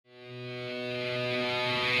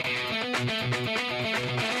My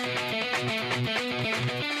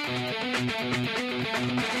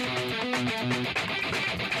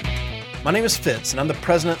name is Fitz, and I'm the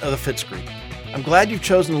president of the Fitz Group. I'm glad you've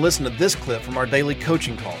chosen to listen to this clip from our daily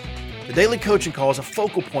coaching call. The daily coaching call is a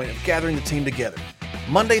focal point of gathering the team together.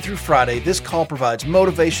 Monday through Friday, this call provides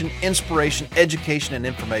motivation, inspiration, education, and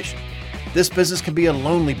information. This business can be a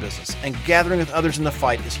lonely business, and gathering with others in the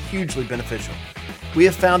fight is hugely beneficial. We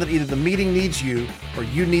have found that either the meeting needs you or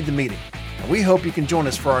you need the meeting, and we hope you can join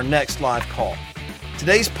us for our next live call.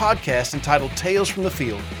 Today's podcast, entitled Tales from the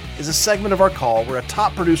Field, is a segment of our call where a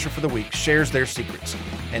top producer for the week shares their secrets.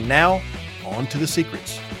 And now, on to the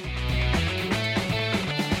secrets.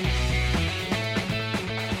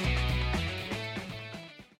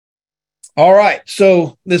 All right,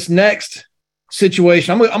 so this next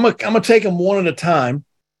situation, I'm gonna take them one at a time.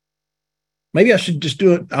 Maybe I should just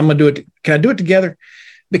do it. I'm gonna do it. Can I do it together?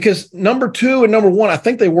 Because number 2 and number 1, I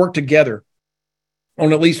think they work together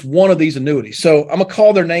on at least one of these annuities. So I'm gonna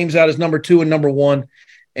call their names out as number 2 and number 1.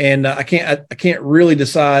 And I can't really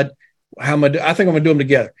decide how I'm gonna do. I think I'm gonna do them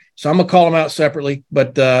together. So I'm gonna call them out separately,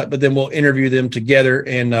 but then we'll interview them together.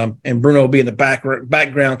 And Bruno will be in the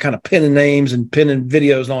background, kind of pinning names and pinning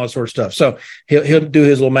videos and all that sort of stuff. So he'll do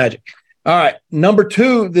his little magic. All right, number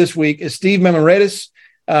 2 this week is Steve Meimarides,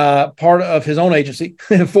 part of his own agency.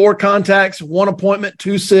 4 contacts, 1 appointment,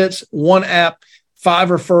 2 sits, 1 app, 5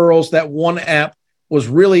 referrals. That 1 app was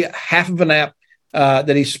really half of an app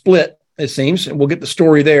that he split, it seems, and we'll get the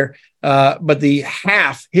story there. But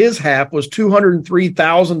his half was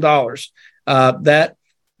 $203,000. That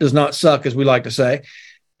does not suck, as we like to say.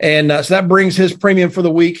 And so that brings his premium for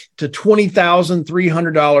the week to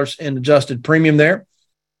 $20,300 in adjusted premium there.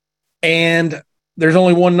 And there's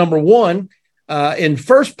only one number 1. In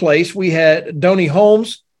first place, we had Donie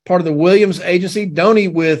Holmes, part of the Williams agency. Donie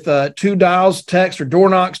with 2 dials, text or door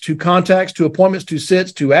knocks, 2 contacts, 2 appointments, 2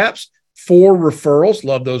 sits, 2 apps, 4 referrals.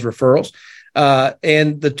 Love those referrals.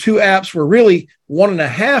 And the 2 apps were really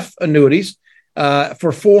 1.5 annuities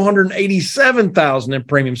for $487,000 in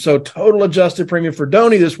premium. So total adjusted premium for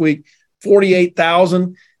Donie this week,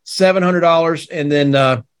 $48,700. And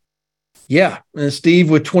then, and Steve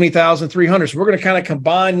with $20,300. So we're going to kind of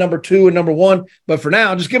combine number 2 and number 1. But for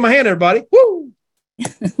now, just give my hand, everybody. Woo!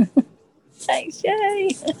 Thanks,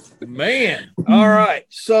 yay. Man. All right.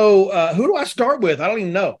 So who do I start with? I don't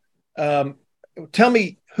even know. Tell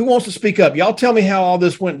me, who wants to speak up? Y'all tell me how all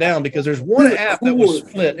this went down, because there's 1 app that was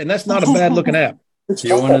split, and that's not a bad looking app. Do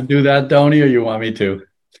you want to do that, Donie, or you want me to?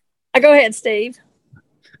 Go ahead, Steve.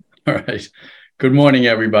 All right. Good morning,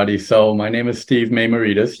 everybody. So my name is Steve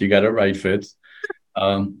Meimarides. You got it right, Fitz.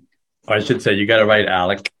 Or I should say you got it right,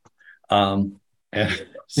 Alec. Sorry, I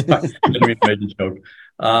didn't mean to make a joke.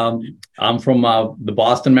 I'm from the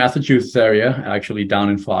Boston, Massachusetts area, actually down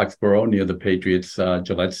in Foxborough near the Patriots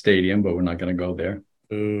Gillette Stadium, but we're not going to go there.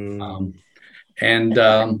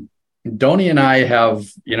 Donie and I have,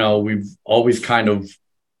 we've always kind of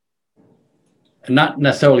not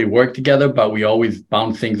necessarily worked together, but we always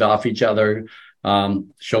bounce things off each other.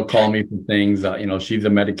 She'll call me for things. She's a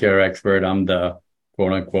Medicare expert. I'm the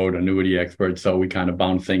quote unquote annuity expert. So we kind of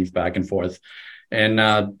bounce things back and forth. And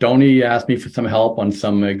Donie asked me for some help on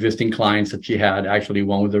some existing clients that she had. Actually,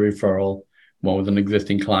 one was a referral, one was an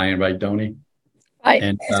existing client, right, Donie? Right.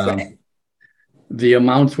 And the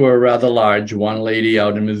amounts were rather large. One lady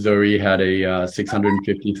out in Missouri had a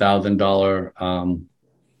 $650,000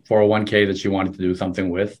 401k that she wanted to do something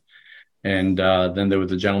with. And then there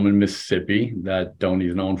was a gentleman in Mississippi that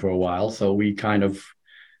Donie's known for a while. So we kind of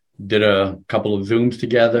did a couple of Zooms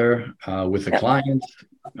together with the clients.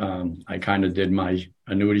 I kind of did my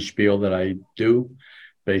annuity spiel that I do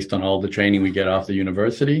based on all the training we get off the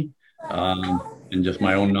university and just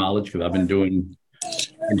my own knowledge, because I've been doing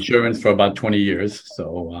insurance for about 20 years.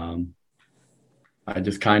 So I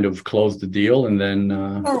just kind of closed the deal, and then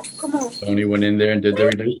Donie went in there and did the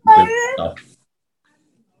relationship stuff.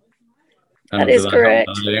 That is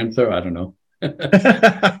correct. Answer? I don't know. Answer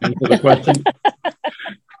the question?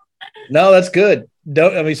 No, that's good.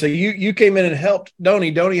 So you came in and helped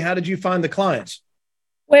Donie. Donie, how did you find the clients?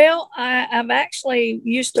 Well, I've actually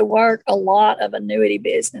used to work a lot of annuity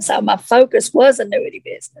business. My focus was annuity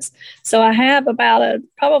business. So I have about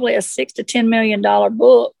probably a $6 to $10 million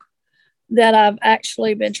book that I've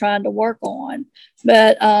actually been trying to work on.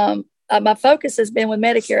 But my focus has been with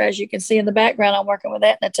Medicare. As you can see in the background, I'm working with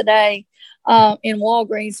Aetna today in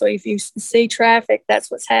Walgreens. So if you see traffic, that's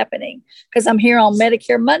what's happening, because I'm here on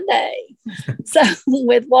Medicare Monday. So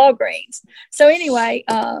with Walgreens. So anyway,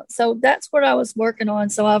 so that's what I was working on.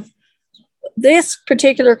 So this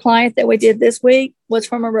particular client that we did this week was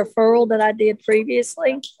from a referral that I did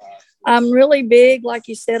previously. I'm really big, like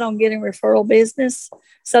you said, on getting referral business.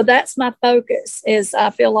 So that's my focus. Is I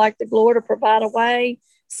feel like the Lord will provide a way.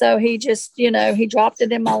 So he just, he dropped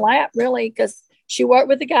it in my lap, really, because she worked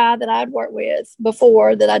with a guy that I'd worked with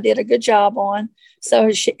before that I did a good job on. So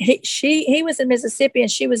he was in Mississippi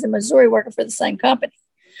and she was in Missouri working for the same company.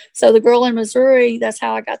 So the girl in Missouri, that's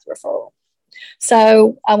how I got the referral.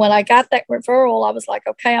 So when I got that referral, I was like,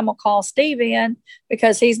 okay, I'm going to call Steve in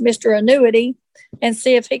because he's Mr. Annuity and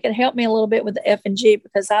see if he can help me a little bit with the F&G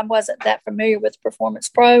because I wasn't that familiar with Performance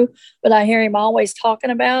Pro, but I hear him always talking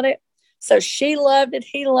about it. So she loved it.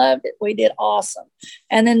 He loved it. We did awesome.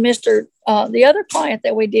 And then the other client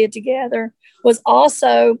that we did together was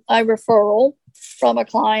also a referral from a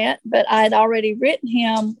client, but I had already written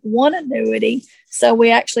him one annuity. So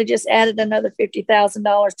we actually just added another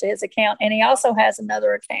 $50,000 to his account. And he also has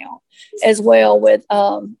another account as well with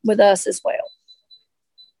us as well.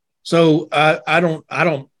 So I don't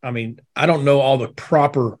know all the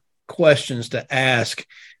proper questions to ask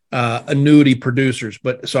annuity producers,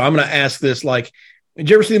 but so I'm going to ask this, like, did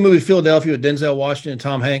you ever see the movie Philadelphia with Denzel Washington and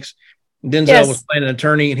Tom Hanks? Denzel was playing an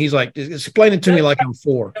attorney and he's like, explain it to me like I'm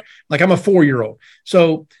 4, like I'm a 4-year-old.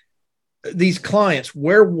 So these clients,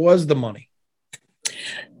 where was the money?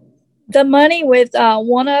 The money with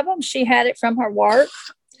one of them, she had it from her work.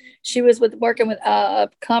 She was working with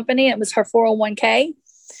a company. It was her 401k.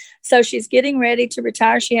 So she's getting ready to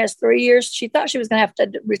retire. She has 3 years. She thought she was going to have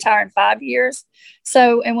to retire in 5 years.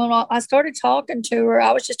 So, and when I started talking to her,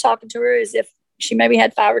 I was just talking to her as if she maybe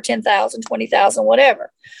had 5 or 10,000, 20,000,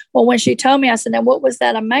 whatever. Well, when she told me, I said, now what was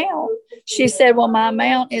that amount? She said, well, my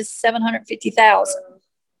amount is 750,000.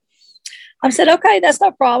 I said, okay, that's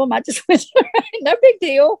no problem. I just went, no big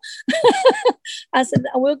deal. I said,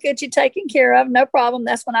 we'll get you taken care of. No problem.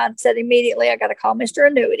 That's when I said immediately, I got to call Mr.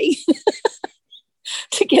 Annuity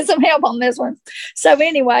to get some help on this one. So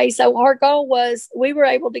anyway, so our goal was we were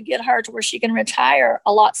able to get her to where she can retire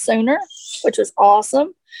a lot sooner, which was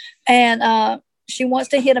awesome. And she wants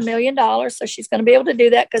to hit $1 million. So she's going to be able to do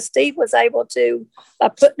that because Steve was able to, by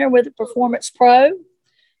putting her with a Performance Pro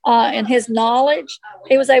and his knowledge,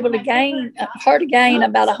 he was able to gain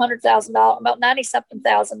about $100,000, about 90-something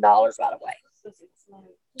thousand dollars right away.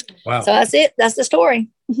 Wow. So that's it. That's the story.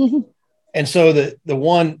 And so the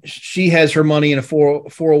one, she has her money in a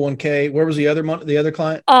 401k. Where was the other money, the other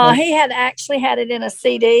client? He had actually had it in a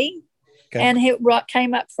CD, and it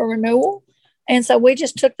came up for renewal. And so we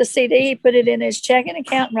just took the CD, he put it in his checking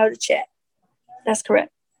account and wrote a check. That's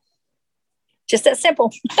correct. Just that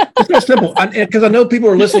simple. Just that simple. Because I know people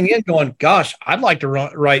are listening in going, gosh, I'd like to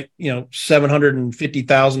write,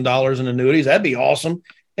 $750,000 in annuities. That'd be awesome.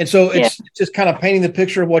 And so it's just kind of painting the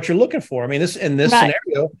picture of what you're looking for. I mean, this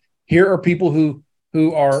scenario, here are people who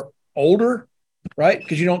are older, right?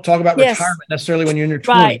 Because you don't talk about retirement necessarily when you're in your 20s.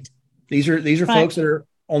 Right. These are folks that are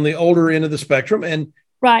on the older end of the spectrum, and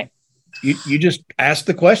you just ask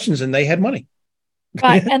the questions, and they had money,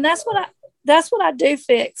 right? And that's what I do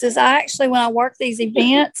fix. Is I actually, when I work these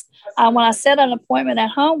events, when I set an appointment at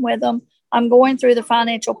home with them, I'm going through the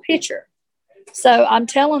financial picture. So I'm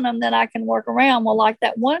telling them that I can work around. Well, like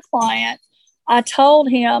that one client, I told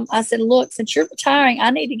him, I said, look, since you're retiring, I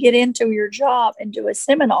need to get into your job and do a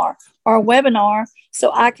seminar or a webinar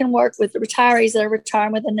so I can work with the retirees that are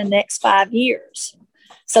retiring within the next 5 years.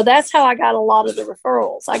 So that's how I got a lot of the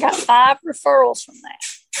referrals. I got 5 referrals from that.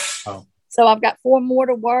 Oh. So I've got 4 more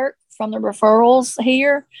to work from the referrals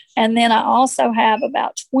here. And then I also have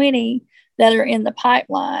about 20 that are in the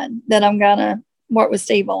pipeline that I'm going to work with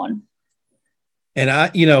Steve on.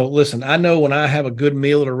 And listen, I know when I have a good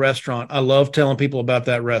meal at a restaurant, I love telling people about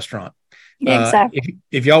that restaurant. Exactly.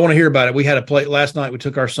 If y'all want to hear about it, we had a plate last night. We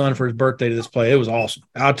took our son for his birthday to this place. It was awesome.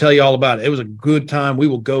 I'll tell you all about it. It was a good time. We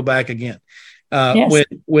will go back again.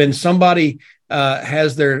 When somebody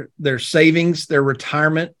has their savings, their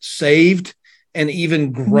retirement saved and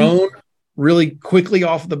even grown really quickly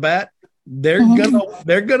off the bat, they're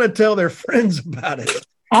gonna tell their friends about it.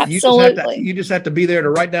 Absolutely. You just have to be there to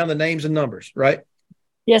write down the names and numbers, right?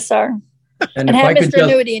 Yes, sir. And have Mr.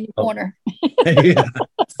 Annuity in your corner.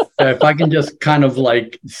 If I can just kind of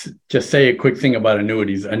just say a quick thing about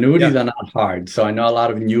annuities. Annuities are not hard. So I know a lot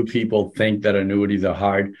of new people think that annuities are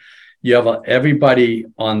hard. You have everybody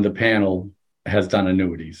on the panel has done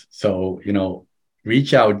annuities. So,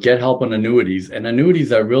 reach out, get help on annuities. And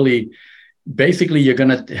annuities are really, basically, you're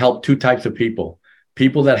going to help 2 types of people.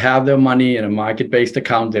 People that have their money in a market-based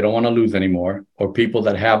account they don't want to lose anymore, or people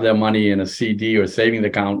that have their money in a CD or savings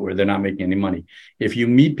account where they're not making any money. If you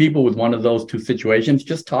meet people with one of those 2 situations,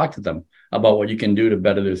 just talk to them about what you can do to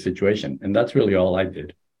better their situation. And that's really all I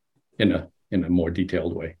did in a more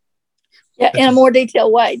detailed way. Yeah, in a more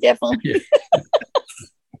detailed way, definitely. Yeah.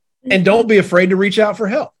 And don't be afraid to reach out for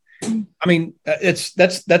help. I mean,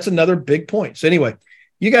 that's another big point. So anyway,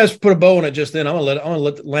 you guys put a bow on it just then. I'm gonna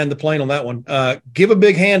let land the plane on that one. Give a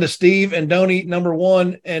big hand to Steve and Donie, number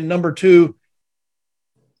 1, and number 2.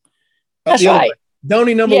 That's right.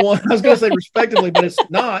 Donie, number 1. I was going to say respectively, but it's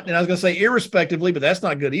not. And I was going to say irrespectively, but that's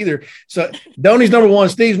not good either. So Donie's number 1,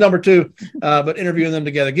 Steve's number 2, but interviewing them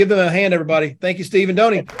together. Give them a hand, everybody. Thank you, Steve and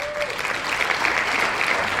Donie.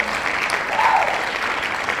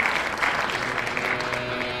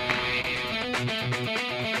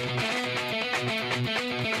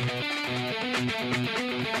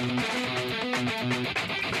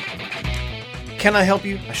 Can I help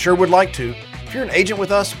you? I sure would like to. If you're an agent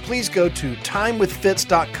with us, please go to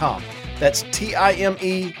timewithfitz.com. That's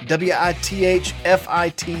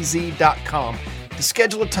timewithfitz.com to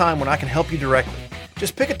schedule a time when I can help you directly.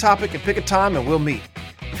 Just pick a topic and pick a time and we'll meet.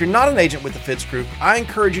 If you're not an agent with the Fitz Group, I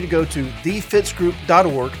encourage you to go to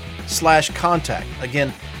thefitzgroup.org/contact.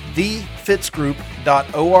 Again,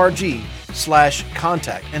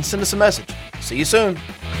 thefitzgroup.org/contact and send us a message. See you soon.